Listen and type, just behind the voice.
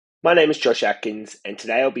My name is Josh Atkins, and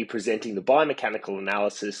today I'll be presenting the biomechanical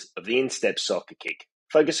analysis of the in-step soccer kick,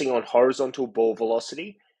 focusing on horizontal ball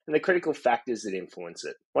velocity and the critical factors that influence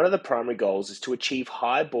it. One of the primary goals is to achieve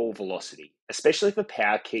high ball velocity, especially for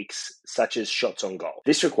power kicks such as shots on goal.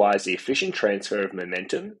 This requires the efficient transfer of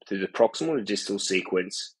momentum through the proximal to distal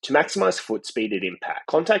sequence to maximize foot speed at impact.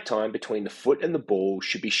 Contact time between the foot and the ball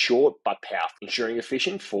should be short but powerful, ensuring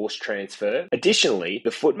efficient force transfer. Additionally,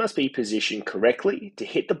 the foot must be positioned correctly to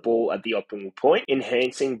hit the ball at the optimal point,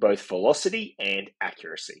 enhancing both velocity and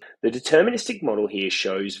accuracy. The deterministic model here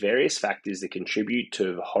shows various factors that contribute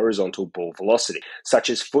to the horizontal ball velocity, such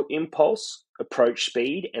as foot impulse, approach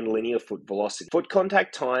speed, and linear foot velocity. Foot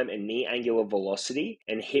contact time and knee angular velocity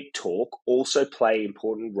and hip torque also play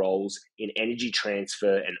important roles in energy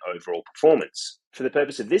transfer and overall performance. For the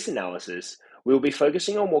purpose of this analysis, we will be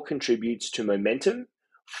focusing on what contributes to momentum,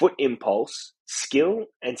 foot impulse, skill,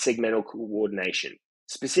 and segmental coordination.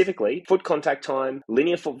 Specifically, foot contact time,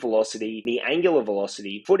 linear foot velocity, knee angular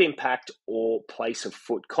velocity, foot impact or place of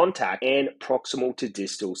foot contact, and proximal to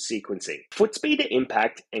distal sequencing. Foot speed at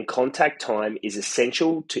impact and contact time is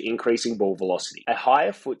essential to increasing ball velocity. A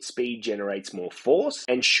higher foot speed generates more force,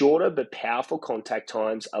 and shorter but powerful contact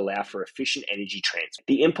times allow for efficient energy transfer.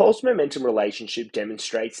 The impulse-momentum relationship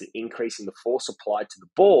demonstrates that increasing the force applied to the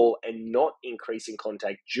ball and not increasing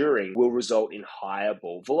contact during will result in higher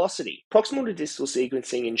ball velocity. Proximal to distal sequencing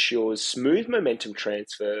ensures smooth momentum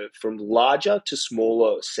transfer from larger to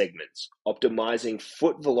smaller segments, optimizing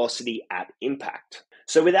foot velocity at impact.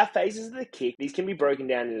 So with our phases of the kick, these can be broken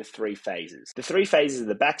down into three phases. The three phases are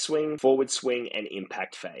the backswing, forward swing, and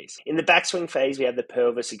impact phase. In the backswing phase, we have the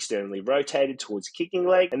pelvis externally rotated towards the kicking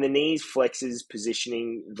leg, and the knees flexes,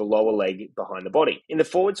 positioning the lower leg behind the body. In the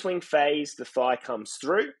forward swing phase, the thigh comes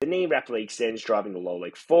through, the knee rapidly extends, driving the lower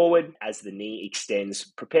leg forward. As the knee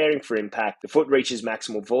extends, preparing for impact, the foot reaches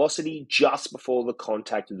maximal velocity just before the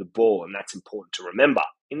contact of the ball, and that's important to remember.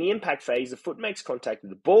 In the impact phase, the foot makes contact with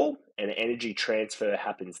the ball and energy transfer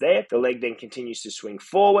happens there. The leg then continues to swing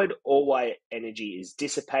forward, all while energy is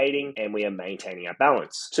dissipating and we are maintaining our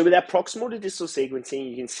balance. So with our proximal to distal sequencing,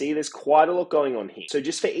 you can see there's quite a lot going on here. So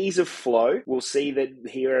just for ease of flow, we'll see that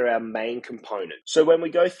here are our main components. So when we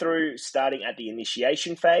go through starting at the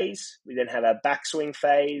initiation phase, we then have our backswing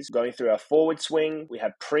phase, going through our forward swing, we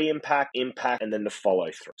have pre-impact, impact, and then the follow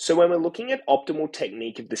through. So when we're looking at optimal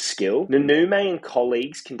technique of the skill, Nanume and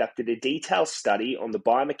colleagues conducted a detailed study on the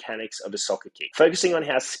biomechanics of a soccer kick, focusing on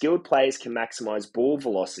how skilled players can maximize ball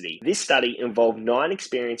velocity. This study involved 9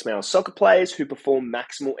 experienced male soccer players who performed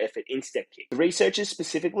maximal effort in-step kick. The researchers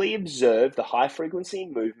specifically observed the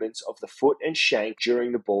high-frequency movements of the foot and shank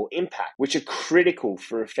during the ball impact, which are critical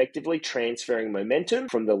for effectively transferring momentum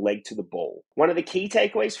from the leg to the ball. One of the key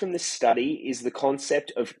takeaways from this study is the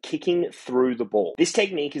concept of kicking through the ball. This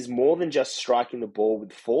technique is more than just striking the ball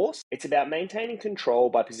with force. It's about maintaining control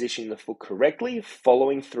by positioning the foot correctly,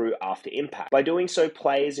 following through after impact. By doing so,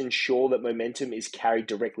 players ensure that momentum is carried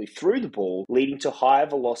directly through the ball, leading to higher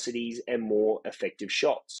velocities and more effective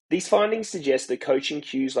shots. These findings suggest that coaching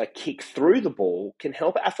cues like kick through the ball can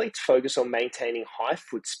help athletes focus on maintaining high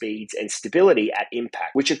foot speeds and stability at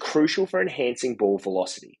impact, which are crucial for enhancing ball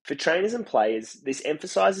velocity. For trainers and players, this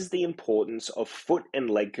emphasizes the importance of foot and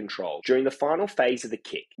leg control during the final phase of the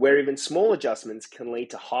kick, where even small adjustments can lead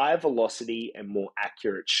to higher velocity and more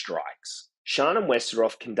accurate strikes. Shan and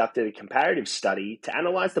Westeroff conducted a comparative study to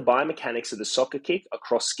analyze the biomechanics of the soccer kick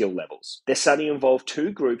across skill levels. Their study involved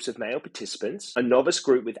 2 groups of male participants, a novice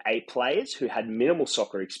group with 8 players who had minimal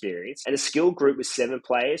soccer experience, and a skilled group with 7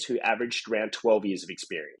 players who averaged around 12 years of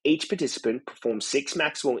experience. Each participant performed 6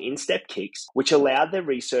 maximal in-step kicks, which allowed their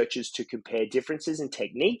researchers to compare differences in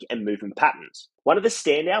technique and movement patterns. One of the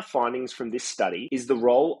standout findings from this study is the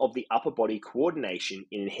role of the upper body coordination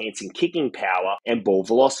in enhancing kicking power and ball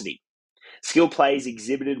velocity. Skilled players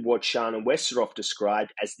exhibited what Shan and Westeroff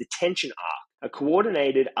described as the tension arc, a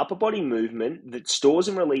coordinated upper body movement that stores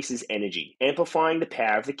and releases energy, amplifying the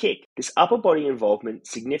power of the kick. This upper body involvement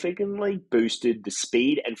significantly boosted the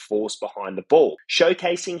speed and force behind the ball,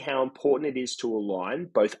 showcasing how important it is to align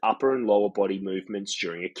both upper and lower body movements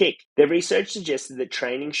during a kick. Their research suggested that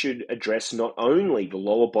training should address not only the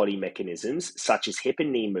lower body mechanisms, such as hip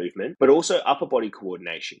and knee movement, but also upper body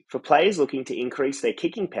coordination. For players looking to increase their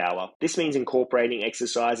kicking power, this means incorporating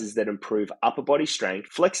exercises that improve upper body strength,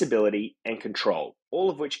 flexibility, and control, all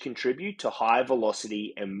of which contribute to higher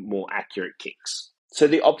velocity and more accurate kicks. So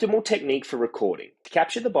the optimal technique for recording. To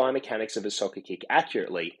capture the biomechanics of a soccer kick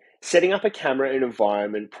accurately, setting up a camera and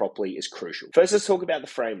environment properly is crucial. First, let's talk about the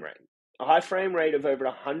frame rate. A high frame rate of over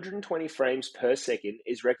 120 frames per second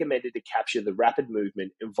is recommended to capture the rapid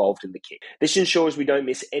movement involved in the kick. This ensures we don't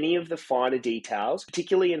miss any of the finer details,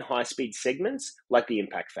 particularly in high-speed segments like the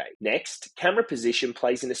impact phase. Next, camera position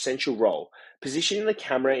plays an essential role. Positioning the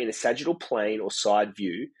camera in a sagittal plane or side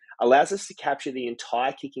view allows us to capture the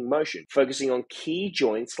entire kicking motion, focusing on key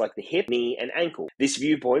joints like the hip, knee, and ankle. This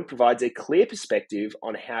viewpoint provides a clear perspective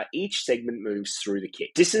on how each segment moves through the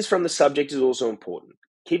kick. Distance from the subject is also important.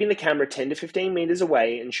 Keeping the camera 10 to 15 meters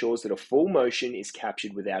away ensures that a full motion is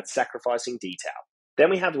captured without sacrificing detail.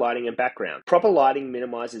 Then we have lighting and background. Proper lighting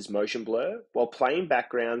minimizes motion blur, while plain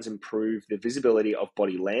backgrounds improve the visibility of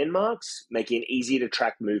body landmarks, making it easier to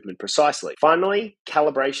track movement precisely. Finally,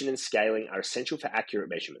 calibration and scaling are essential for accurate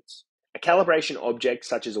measurements. A calibration object,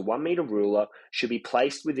 such as a 1 meter ruler, should be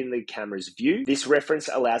placed within the camera's view. This reference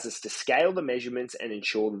allows us to scale the measurements and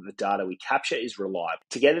ensure that the data we capture is reliable.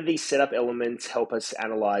 Together, these setup elements help us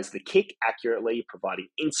analyze the kick accurately, providing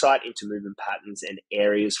insight into movement patterns and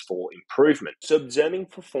areas for improvement. So, observing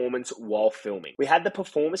performance while filming. We had the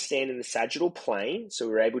performer stand in the sagittal plane, so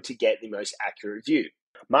we were able to get the most accurate view.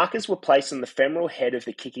 Markers were placed on the femoral head of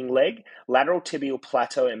the kicking leg, lateral tibial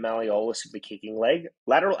plateau and malleolus of the kicking leg,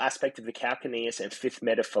 lateral aspect of the calcaneus and fifth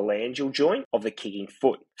metaphalangeal joint of the kicking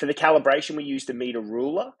foot. For the calibration, we used a meter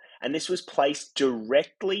ruler, and this was placed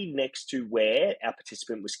directly next to where our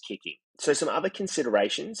participant was kicking. So some other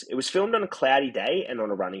considerations. It was filmed on a cloudy day and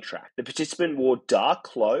on a running track. The participant wore dark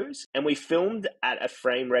clothes, and we filmed at a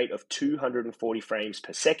frame rate of 240 frames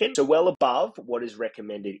per second, so well above what is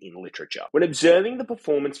recommended in literature. When observing the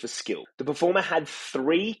performance for skill, the performer had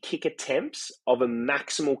 3 kick attempts of a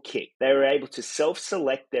maximal kick. They were able to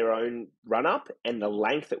self-select their own run-up and the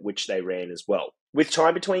length at which they ran as well. With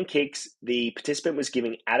time between kicks, the participant was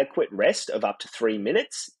given adequate rest of up to 3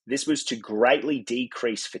 minutes. This was to greatly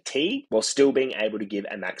decrease fatigue while still being able to give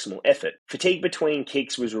a maximal effort. Fatigue between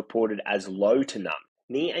kicks was reported as low to none.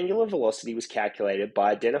 Knee angular velocity was calculated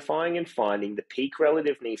by identifying and finding the peak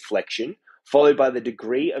relative knee flexion, followed by the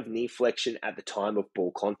degree of knee flexion at the time of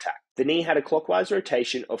ball contact. The knee had a clockwise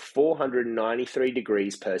rotation of 493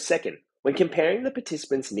 degrees per second. When comparing the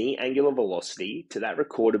participants' knee angular velocity to that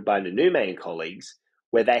recorded by Nanume and colleagues,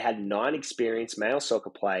 where they had 9 experienced male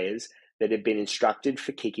soccer players that had been instructed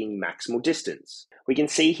for kicking maximal distance, we can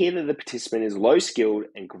see here that the participant is low skilled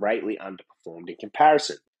and greatly underperformed in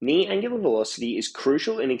comparison. Knee angular velocity is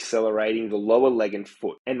crucial in accelerating the lower leg and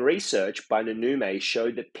foot, and research by Nanume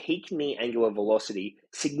showed that peak knee angular velocity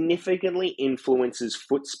significantly influences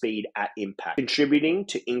foot speed at impact, contributing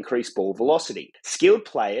to increased ball velocity. Skilled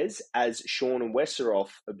players, as Sean and Westeroff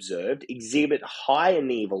observed, exhibit higher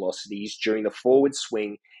knee velocities during the forward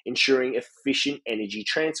swing, ensuring efficient energy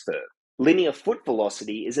transfer. Linear foot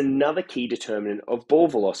velocity is another key determinant of ball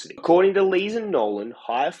velocity. According to Lees and Nolan,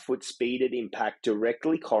 higher foot speed at impact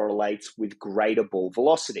directly correlates with greater ball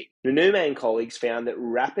velocity. Nanume and colleagues found that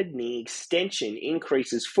rapid knee extension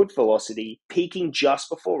increases foot velocity, peaking just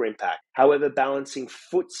before impact. However, balancing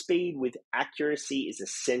foot speed with accuracy is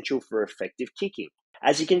essential for effective kicking.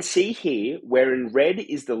 As you can see here, where in red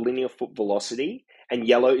is the linear foot velocity and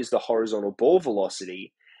yellow is the horizontal ball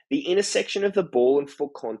velocity, the intersection of the ball and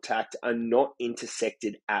foot contact are not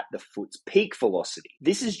intersected at the foot's peak velocity.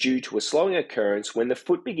 This is due to a slowing occurrence when the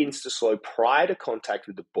foot begins to slow prior to contact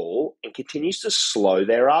with the ball and continues to slow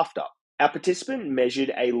thereafter. Our participant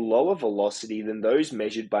measured a lower velocity than those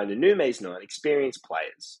measured by Nanume's 9 experienced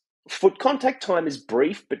players. Foot contact time is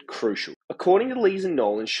brief but crucial. According to Lees and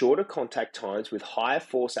Nolan, shorter contact times with higher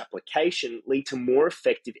force application lead to more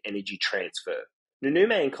effective energy transfer.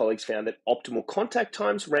 Nanume and colleagues found that optimal contact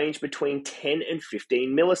times range between 10 and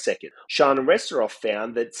 15 milliseconds. Sean and Westeroff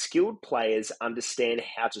found that skilled players understand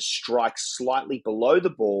how to strike slightly below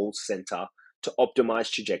the ball center to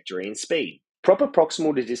optimize trajectory and speed. Proper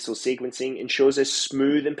proximal to distal sequencing ensures a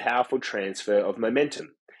smooth and powerful transfer of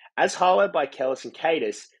momentum. As highlighted by Kellis and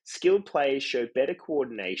Cadis, skilled players show better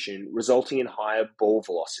coordination, resulting in higher ball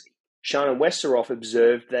velocity. Sean and Westeroff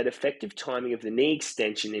observed that effective timing of the knee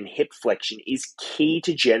extension and hip flexion is key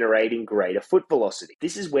to generating greater foot velocity.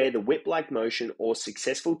 This is where the whip-like motion or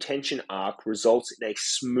successful tension arc results in a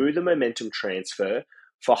smoother momentum transfer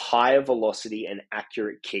for higher velocity and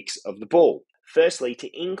accurate kicks of the ball. Firstly, to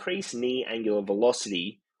increase knee angular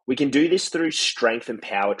velocity, we can do this through strength and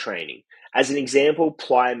power training. As an example,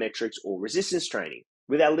 plyometrics or resistance training.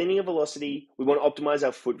 With our linear velocity, we want to optimize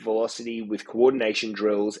our foot velocity with coordination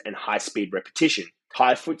drills and high-speed repetition.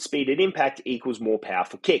 High foot speed at impact equals more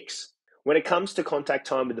powerful kicks. When it comes to contact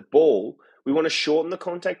time with the ball, We want to shorten the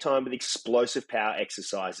contact time with explosive power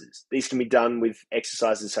exercises. These can be done with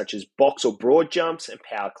exercises such as box or broad jumps and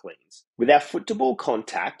power cleans. With our foot to ball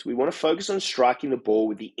contact, we want to focus on striking the ball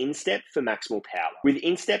with the instep for maximal power. With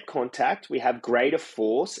instep contact, we have greater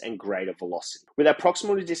force and greater velocity. With our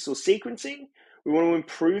proximal to distal sequencing, we want to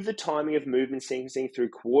improve the timing of movement sequencing through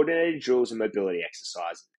coordinated drills and mobility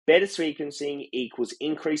exercises. Better sequencing equals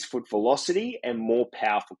increased foot velocity and more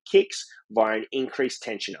powerful kicks via an increased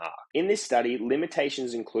tension arc. In this study,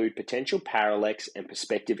 limitations include potential parallax and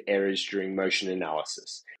perspective errors during motion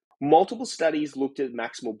analysis. Multiple studies looked at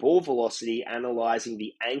maximal ball velocity, analyzing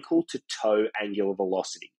the ankle to toe angular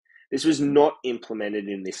velocity. This was not implemented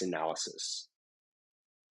in this analysis.